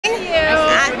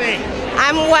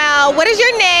I'm well. What is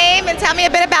your name? And tell me a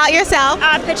bit about yourself.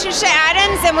 Patricia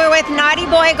Adams, and we're with Naughty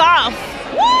Boy Golf.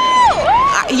 Woo!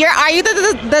 Are you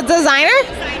the designer?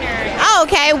 Designer. Oh,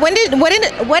 okay. What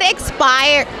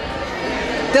inspired?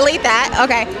 Delete that.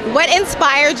 Okay. What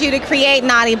inspired you to create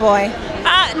Naughty Boy?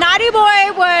 Naughty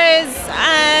Boy was.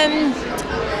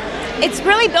 It's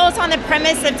really built on the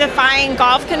premise of defying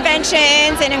golf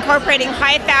conventions and incorporating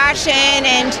high fashion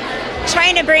and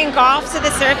trying to bring golf to the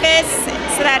surface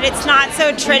so that it's not so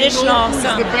traditional. Who's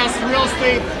the best real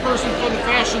estate person for the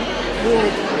fashion world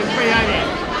in Brighton?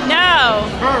 No.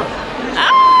 Her.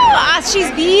 Oh, she's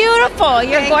beautiful.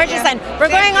 You're gorgeous, and we're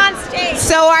going on stage.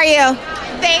 So are you.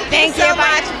 Thank you so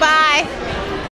Bye. much. Bye.